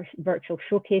our virtual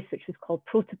showcase, which was called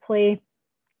Pro2Play.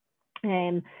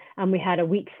 And we had a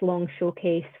weeks-long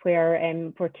showcase where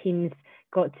teams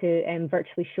got to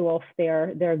virtually show off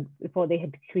their what they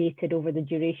had created over the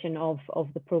duration of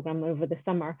the program over the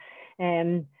summer.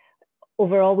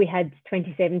 Overall, we had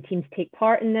 27 teams take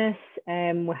part in this.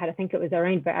 We had, I think it was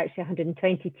around about actually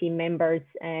 120 team members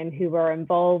who were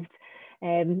involved.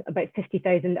 About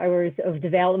 50,000 hours of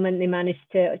development they managed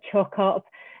to chalk up,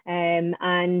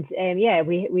 yeah,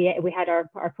 we had our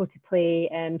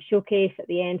Pro2Play showcase at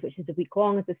the end, which is a week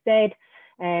long, as I said,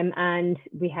 and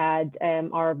we had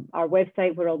our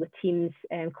website where all the teams'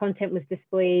 content was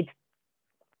displayed.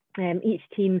 Each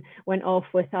team went off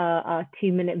with a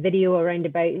 2-minute video around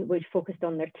about which focused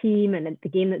on their team and the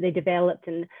game that they developed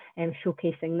and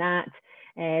showcasing that.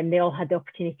 They all had the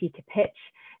opportunity to pitch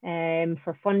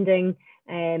for funding,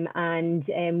 and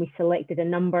we selected a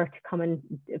number to come and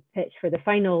pitch for the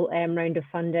final round of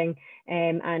funding,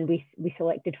 and we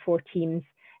selected 4 teams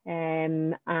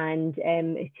and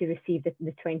to receive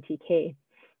the 20K.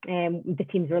 The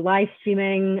teams were live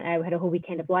streaming. We had a whole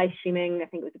weekend of live streaming. I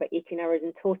think it was about 18 hours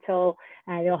in total.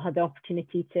 They all had the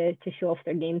opportunity to show off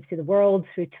their games to the world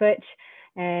through Twitch.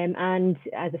 And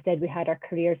as I said, we had our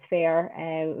careers fair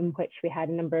in which we had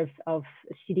a number of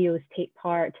studios take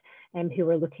part who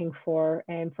were looking for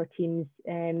teams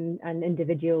and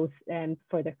individuals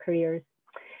for their careers.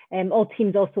 All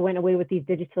teams also went away with these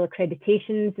digital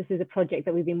accreditations. This is a project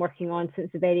that we've been working on since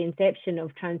the very inception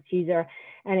of Tranzfuser,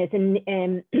 and it's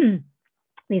in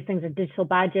these things are digital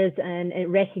badges, and it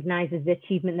recognises the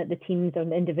achievement that the teams or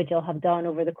the individual have done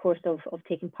over the course of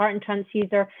taking part in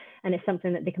Tranzfuser, and it's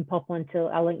something that they can pop onto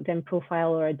a LinkedIn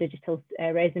profile or a digital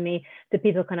resume, so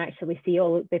people can actually see,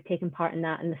 oh, look, they've taken part in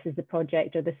that, and this is the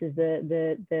project, or this is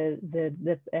the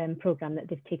program that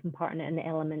they've taken part in it, in the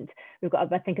element. We've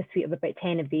got, I think, a suite of about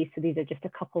 10 of these, so these are just a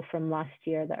couple from last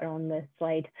year that are on the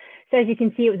slide. So as you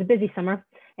can see, it was a busy summer,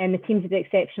 and the teams did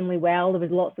exceptionally well. There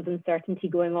was lots of uncertainty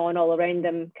going on all around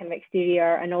them, kind of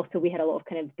exterior, and also we had a lot of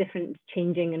kind of different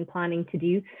changing and planning to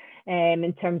do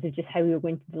in terms of just how we were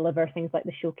going to deliver things like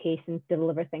the showcase and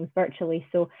deliver things virtually.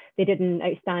 So they did an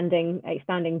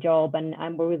outstanding job,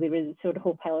 and we're really sort of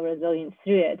whole pile of resilience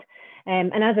through it.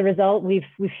 And as a result, we've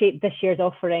shaped this year's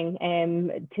offering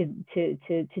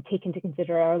to take into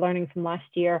consider our learning from last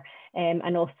year,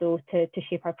 and also to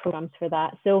shape our programs for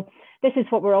that. So this is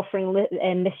what we're offering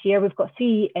this year. We've got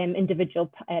 3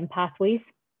 individual pathways.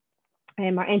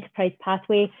 Our enterprise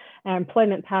pathway, our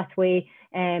employment pathway,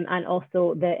 and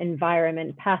also the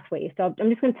environment pathway. So I'm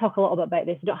just going to talk a little bit about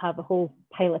this. I don't have a whole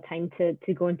pile of time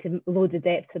to go into loads of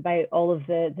depth about all of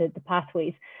the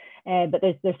pathways, but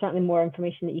there's certainly more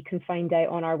information that you can find out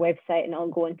on our website, and I'll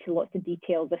go into lots of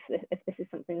details if this is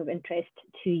something of interest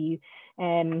to you.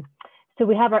 So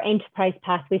we have our enterprise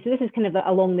pathway. So this is kind of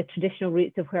along the traditional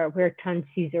routes of where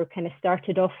Tranzfuser kind of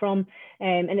started off from.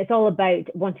 And it's all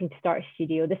about wanting to start a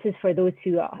studio. This is for those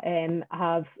who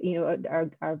have,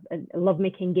 love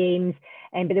making games,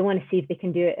 but they want to see if they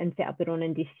can do it and set up their own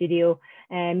indie studio.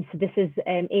 So this is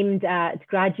aimed at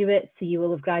graduates. So you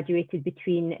will have graduated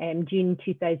between June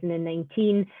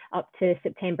 2019 up to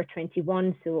September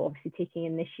 21. So obviously taking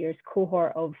in this year's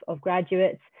cohort of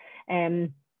graduates.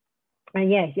 And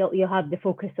yeah, you'll have the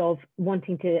focus of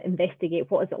wanting to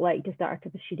investigate what is it like to start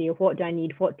up a studio, what do I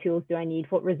need, what tools do I need,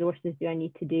 what resources do I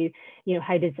need to do,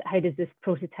 how does this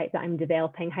prototype that I'm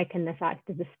developing, how can this act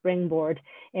as a springboard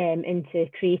into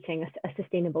creating a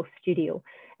sustainable studio.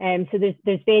 So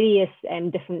there's various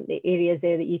different areas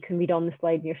there that you can read on the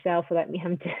slide yourself without me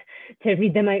having to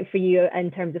read them out for you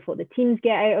in terms of what the teams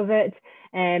get out of it.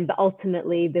 But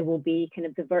ultimately there will be kind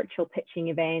of the virtual pitching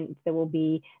event, there will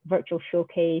be virtual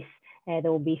showcase,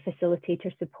 there will be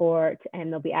facilitator support, and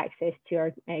there'll be access to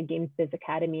our Games Biz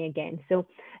Academy again. So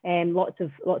lots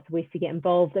of ways to get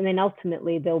involved. And then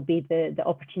ultimately there'll be the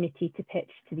opportunity to pitch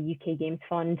to the UK Games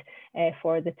Fund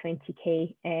for the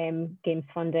 20k games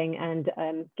funding and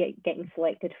getting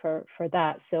selected for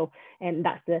that. So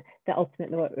that's the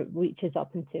ultimate what it reaches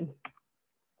up into.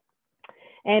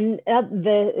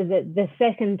 The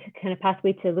second kind of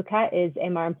pathway to look at is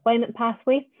our employment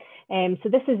pathway. So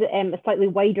this is a slightly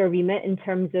wider remit in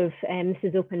terms of this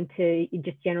is open to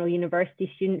just general university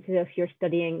students. So if you're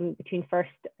studying between first,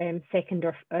 second,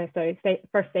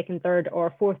 third,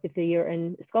 or fourth if you're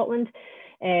in Scotland,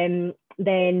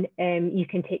 then you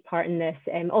can take part in this.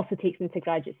 Also takes into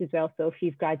graduates as well. So if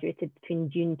you've graduated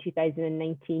between June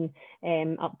 2019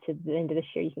 up to the end of this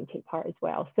year, you can take part as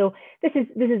well. So this is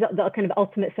the kind of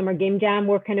ultimate summer game jam.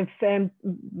 We're kind of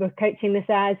we're couching this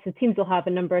as, so teams will have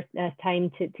a number of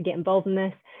time to get involved in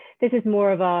this. This is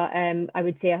more of a I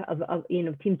would say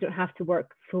teams don't have to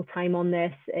work full time on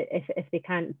this if they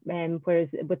can't. Whereas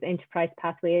with the enterprise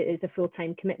pathway, it is a full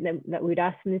time commitment that we would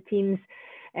ask from the teams.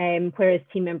 Whereas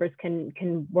team members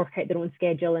can work out their own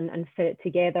schedule and fit it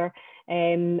together.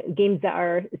 Games that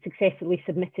are successfully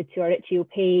submitted to our itch.io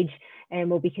page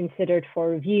will be considered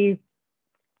for review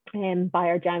by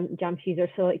our Tranzfuser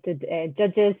selected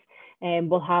judges.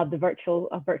 We'll have the virtual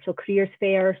careers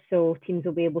fair, so teams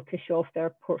will be able to show off their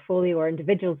portfolio, or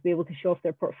individuals will be able to show off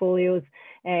their portfolios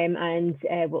to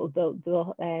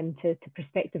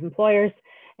prospective employers.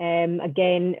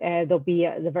 Again, there'll be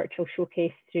the virtual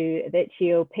showcase through the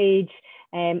itch.io page,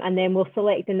 and then we'll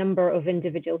select a number of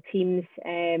individual teams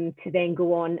to then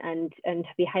go on and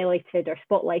be highlighted or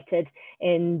spotlighted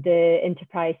in the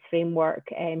enterprise framework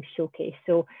showcase.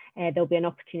 So there'll be an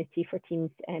opportunity for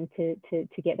teams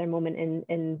to get their moment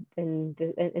in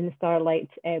the starlight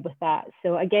with that.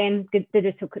 So again,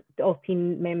 all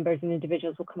team members and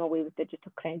individuals will come away with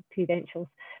digital credentials.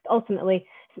 But ultimately,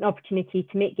 it's an opportunity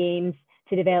to make games,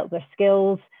 to develop their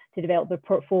skills, to develop their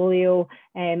portfolio,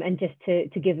 and just to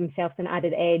give themselves an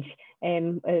added edge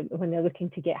when they're looking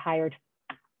to get hired.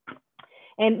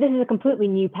 This is a completely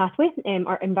new pathway,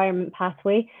 our environment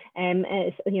pathway,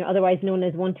 it's, otherwise known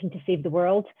as wanting to save the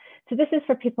world. So this is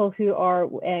for people who are,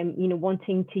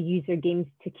 wanting to use their games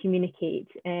to communicate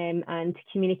and to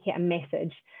communicate a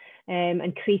message,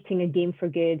 and creating a game for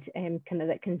good, kind of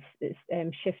that can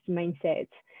shift mindsets.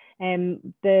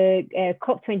 The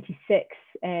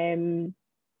COP26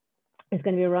 is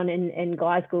going to be run in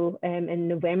Glasgow in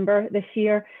November this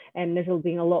year, and there's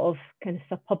been a lot of kind of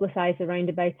stuff publicised around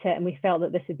about it, and we felt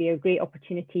that this would be a great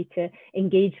opportunity to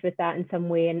engage with that in some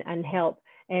way and help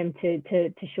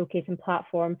to showcase and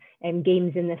platform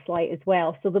games in this light as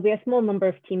well. So there'll be a small number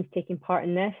of teams taking part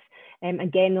in this.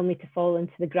 Again, they'll need to fall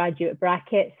into the graduate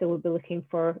bracket. So we'll be looking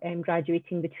for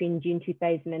graduating between June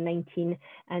 2019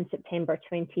 and September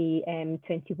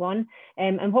 2021.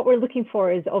 And what we're looking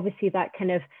for is obviously that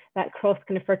cross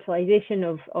fertilization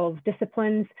of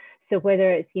disciplines. So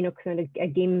whether it's kind of a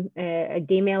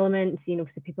game element,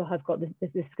 so people have got the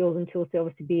skills and tools to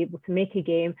obviously be able to make a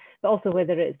game, but also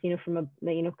whether it's from a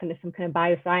kind of some kind of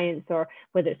bioscience, or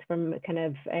whether it's from kind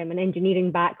of an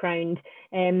engineering background,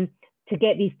 to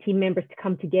get these team members to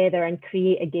come together and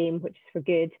create a game which is for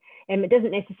good. It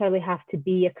doesn't necessarily have to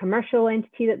be a commercial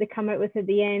entity that they come out with at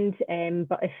the end,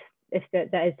 but if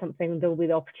that is something, there will be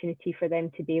the opportunity for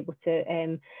them to be able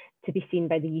to be seen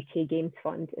by the UK Games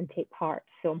Fund and take part.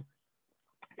 So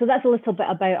that's a little bit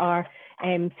about our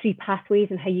 3 pathways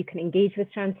and how you can engage with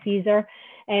Tranzfuser.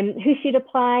 Who should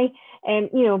apply?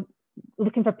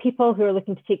 Looking for people who are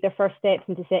looking to take their first steps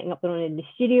into setting up their own indie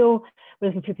studio. We're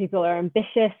looking for people who are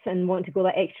ambitious and want to go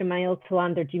that extra mile to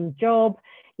land their dream job.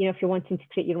 if you're wanting to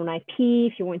create your own IP,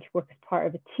 if you want to work as part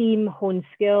of a team, hone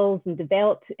skills and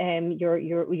develop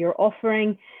your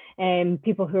offering,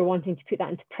 people who are wanting to put that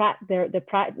into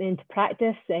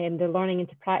practice, their learning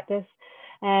into practice,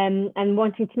 and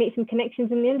wanting to make some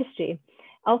connections in the industry.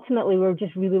 Ultimately, we're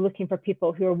just really looking for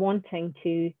people who are wanting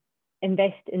to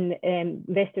invest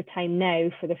their time now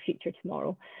for their future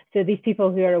tomorrow. So these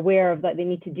people who are aware of that they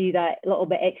need to do that little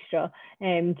bit extra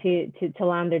to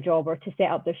land their job or to set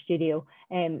up their studio,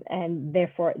 and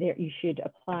therefore you should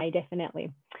apply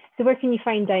definitely. So where can you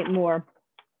find out more?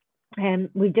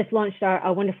 We've just launched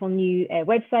our wonderful new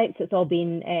website, so it's all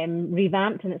been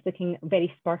revamped and it's looking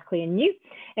very sparkly and new.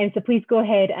 And so please go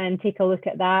ahead and take a look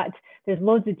at that. There's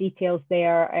loads of details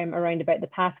there around about the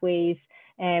pathways.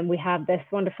 We have this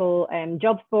wonderful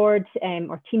jobs board,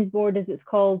 or teams board as it's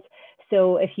called.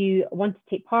 So if you want to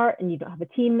take part and you don't have a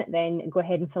team, then go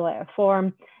ahead and fill out a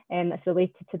form that's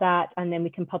related to that, and then we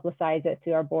can publicize it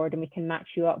through our board and we can match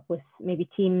you up with maybe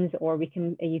teams, or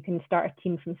you can start a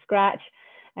team from scratch.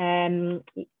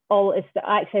 It's the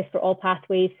access for all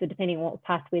pathways, so depending on what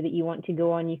pathway that you want to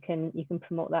go on, you can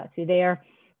promote that through there.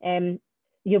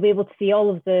 You'll be able to see all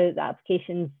of the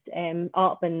applications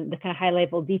up and the kind of high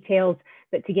level details,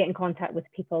 but to get in contact with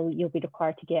people, you'll be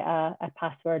required to get a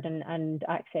password and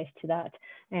access to that,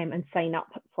 and sign up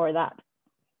for that.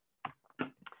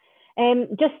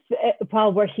 Just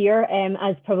while we're here,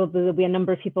 as probably there'll be a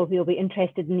number of people who will be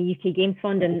interested in the UK Games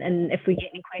Fund, and if we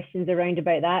get any questions around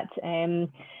about that,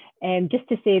 just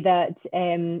to say that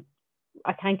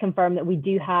I can confirm that we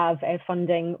do have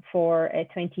funding for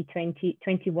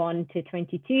 2021 to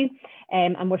 22,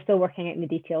 and we're still working out the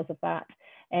details of that.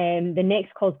 The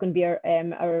next call is going to be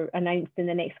announced in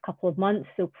the next couple of months,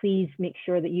 so please make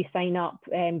sure that you sign up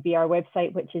via our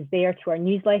website, which is there, to our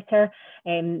newsletter.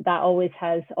 That always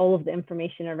has all of the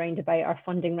information around about our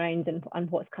funding rounds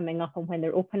and what's coming up and when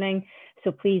they're opening.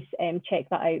 So please check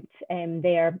that out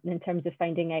there in terms of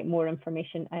finding out more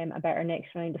information about our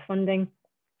next round of funding.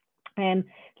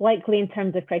 Likely in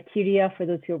terms of criteria, for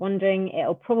those who are wondering,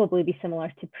 it'll probably be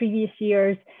similar to previous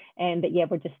years, but yeah,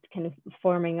 we're just kind of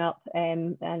forming up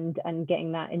and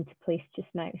getting that into place just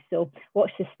now. So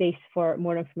watch this space for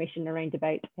more information around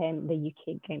about the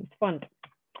UK Games Fund.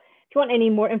 If you want any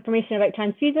more information about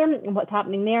Tranzfuser and what's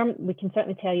happening there, we can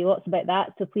certainly tell you lots about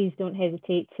that. So please don't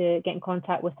hesitate to get in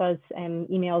contact with us.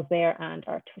 Emails there and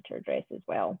our Twitter address as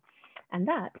well. And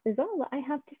that is all that I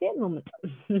have to say at the moment.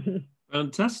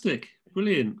 Fantastic.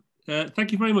 Brilliant.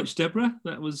 Thank you very much, Deborah.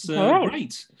 That was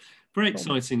great. Very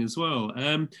exciting as well.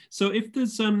 So if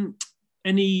there's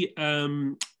any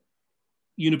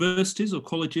universities or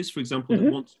colleges, for example, that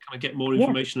want to kind of get more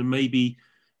information and maybe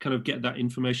kind of get that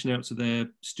information out to their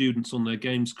students on their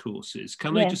games courses,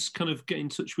 can they just kind of get in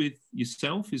touch with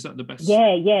yourself? Is that the best?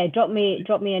 Yeah. Drop me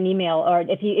an email, or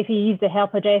if you use the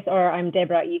help address, or I'm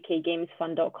Deborah at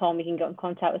ukgamesfund.com, you can get in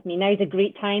contact with me. Now is a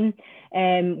great time.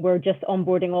 We're just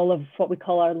onboarding all of what we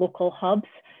call our local hubs.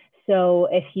 So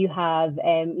if you have,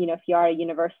 if you are a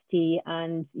university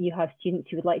and you have students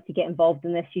who would like to get involved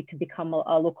in this, you could become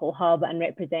a local hub and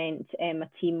represent a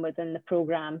team within the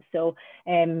programme. So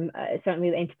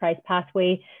certainly the enterprise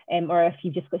pathway, or if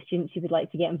you've just got students who would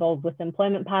like to get involved with the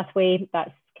employment pathway,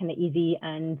 that's kind of easy,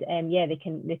 and they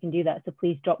can do that. So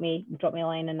please drop me a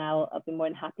line, and I'll be more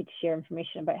than happy to share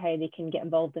information about how they can get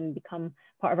involved and become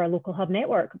part of our local hub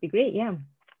network. It'd be great.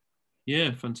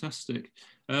 Yeah, fantastic.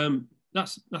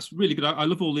 That's really good. I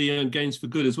love all the Games for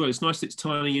Good as well. It's nice that it's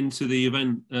tying into the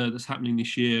event that's happening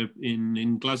this year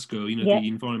in Glasgow, the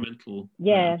environmental.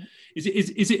 Is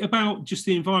it about just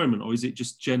the environment, or is it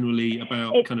just generally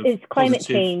about it's climate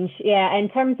change? In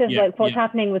terms of like what's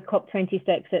happening with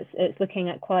COP26, it's looking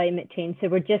at climate change. So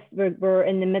we're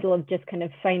in the middle of just kind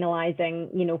of finalizing,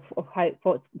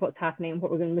 what's happening,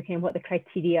 what we're going to look at, what the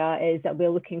criteria is that we're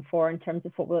looking for in terms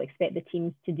of what we'll expect the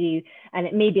teams to do, and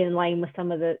it may be in line with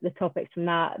some of the topics from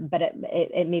that, but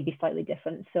it may be slightly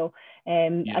different. So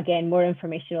again, more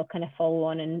information will kind of follow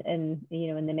on in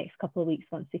the next couple of weeks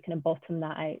once we kind of bottom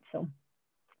that out. So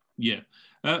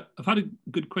I've had a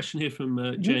good question here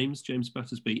from James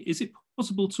Battersby. Is it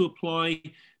possible to apply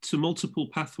to multiple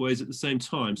pathways at the same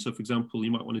time? So for example,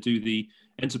 you might want to do the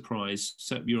enterprise,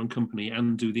 set up your own company,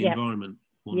 and do the environment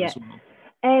one as well.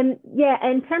 In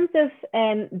terms of,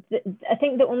 I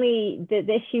think the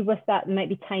issue with that might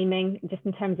be timing, just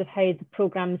in terms of how the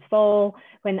programs fall.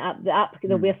 When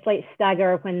there'll be a slight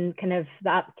stagger when kind of the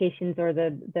applications or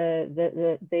the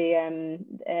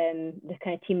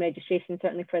kind of team registration,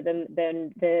 certainly for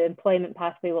the employment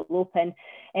pathway, will open.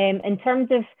 In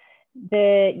terms of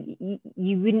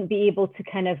you wouldn't be able to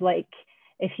kind of like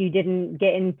if you didn't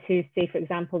get into, say, for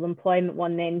example, the employment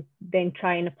one, then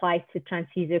try and apply to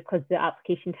Tranzfuser, because the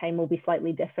application time will be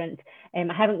slightly different. I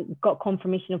haven't got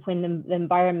confirmation of when the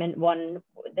environment one,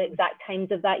 the exact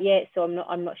times of that yet, so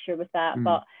I'm not sure with that.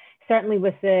 But certainly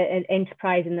with the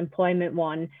enterprise and the employment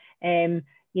one,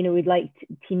 you know, we'd like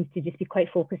teams to just be quite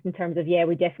focused in terms of, yeah,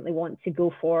 we definitely want to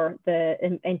go for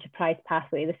the enterprise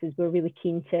pathway. We're really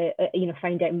keen to, you know,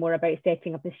 find out more about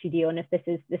setting up a studio, and if this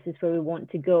is where we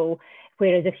want to go.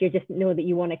 Whereas if you just know that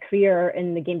you want a career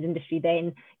in the games industry,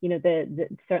 then, you know,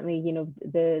 certainly, you know,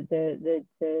 the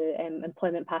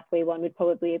employment pathway one would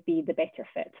probably be the better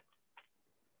fit.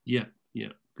 Yeah,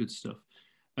 good stuff.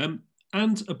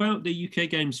 And about the UK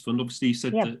Games Fund, obviously you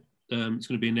said that it's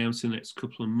going to be announced in the next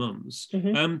couple of months.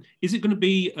 Is it going to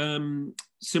be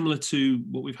similar to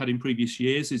what we've had in previous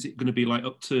years? Is it going to be like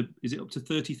up to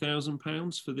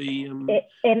 £30,000 for the,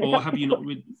 or have you not?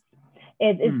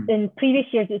 In previous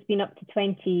years, it's been up to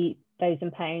 £20,000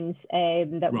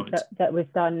 that was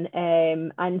done,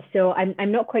 and so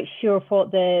I'm not quite sure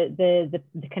what the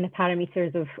kind of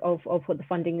parameters of what the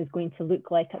funding is going to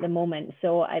look like at the moment.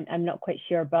 So I'm not quite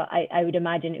sure, but I would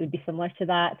imagine it would be similar to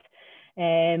that.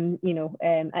 You know,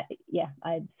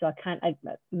 so I'm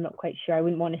not quite sure. I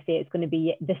wouldn't want to say it's going to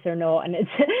be this or not, and it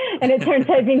turns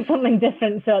out being something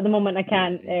different. So at the moment, I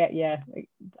can't.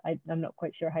 I'm not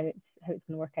quite sure how it's going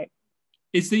to work out.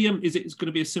 Is it going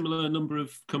to be a similar number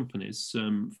of companies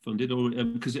funded, or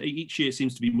because each year it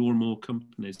seems to be more and more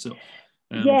companies? So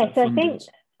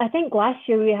I think last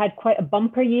year we had quite a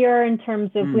bumper year in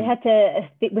terms of we had to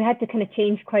kind of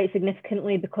change quite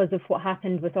significantly because of what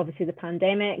happened with obviously the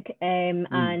pandemic,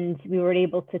 and we were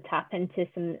able to tap into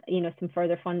some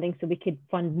further funding so we could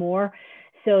fund more.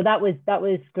 So that was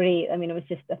great. I mean, it was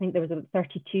just, I think there was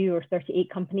 32 or 38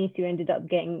 companies who ended up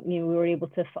getting, we were able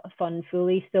to fund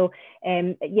fully. So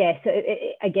again,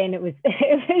 it was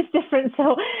different.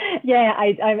 So yeah,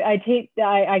 I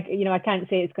can't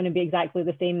say it's going to be exactly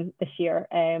the same this year.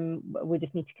 We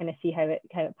just need to kind of see how it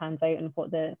pans out and what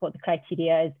the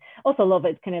criteria is. Also, a lot of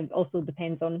it kind of also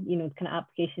depends on, kind of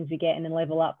applications we get and then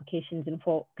level applications and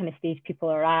what kind of stage people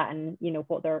are at, and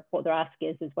what their ask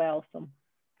is as well. So.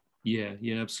 Yeah,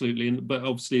 absolutely. But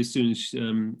obviously, as soon as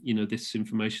this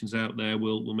information's out there,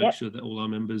 we'll make sure that all our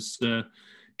members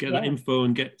get that info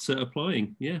and get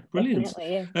applying. Yeah, brilliant.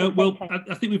 Well,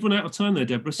 I think we've run out of time there,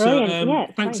 Deborah. So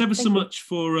thanks ever so much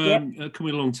for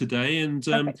coming along today. And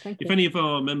if any of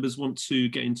our members want to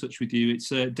get in touch with you, it's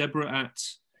Deborah at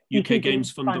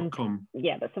ukgamesfund.com.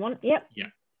 Yeah, that's the one. Yep. Yeah.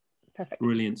 Perfect.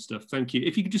 Brilliant stuff. Thank you.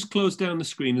 If you could just close down the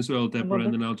screen as well, Deborah,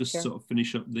 and then I'll just sort of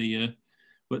finish up the.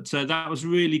 But that was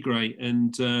really great,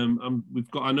 and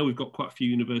I know we've got quite a few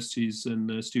universities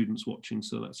and students watching,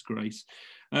 so that's great.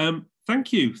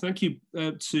 Thank you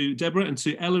to Deborah and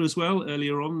to Ella as well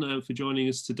earlier on for joining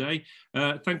us today.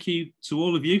 Thank you to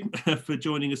all of you for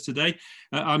joining us today.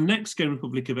 Our next Game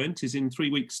Republic event is in 3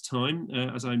 weeks' time,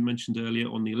 as I mentioned earlier,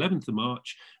 on the 11th of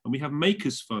March, and we have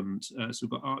Makers Fund. So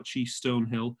we've got Archie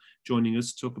Stonehill joining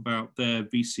us to talk about their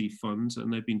VC fund,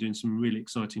 and they've been doing some really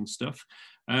exciting stuff.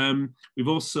 We've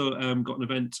also got an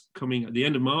event coming at the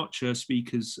end of March,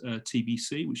 Speakers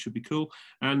TBC, which should be cool,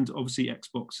 and obviously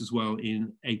Xbox as well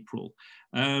in April.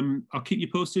 I'll keep you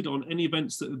posted on any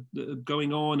events that are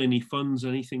going on, any funds,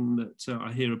 anything that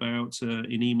I hear about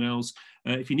in emails.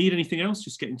 If you need anything else,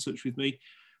 just get in touch with me.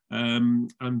 I'm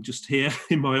just here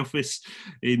in my office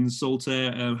in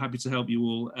Saltaire, happy to help you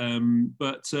all.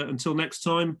 But until next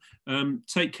time,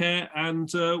 take care, and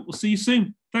we'll see you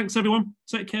soon. Thanks, everyone.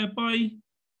 Take care. Bye.